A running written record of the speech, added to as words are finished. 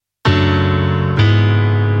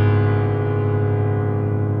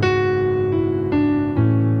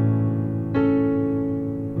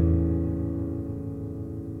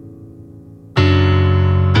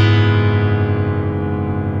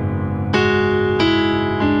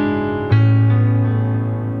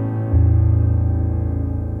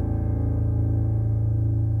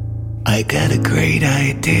I got a great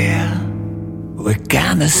idea. We're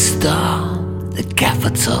gonna storm the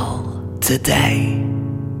Capitol today.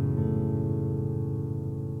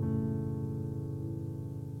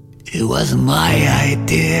 It wasn't my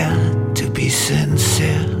idea, to be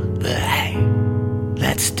sincere, but hey,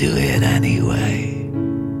 let's do it anyway.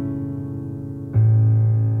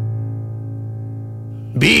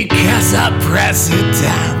 Because our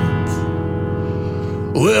president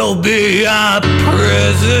will be our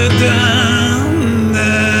president,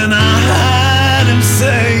 and I heard him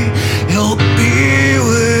say he'll be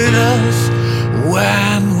with us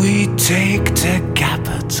when we take the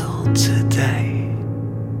Capitol today.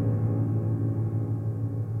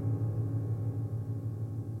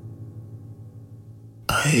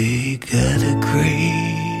 I got a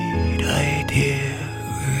great idea.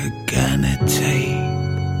 We're gonna take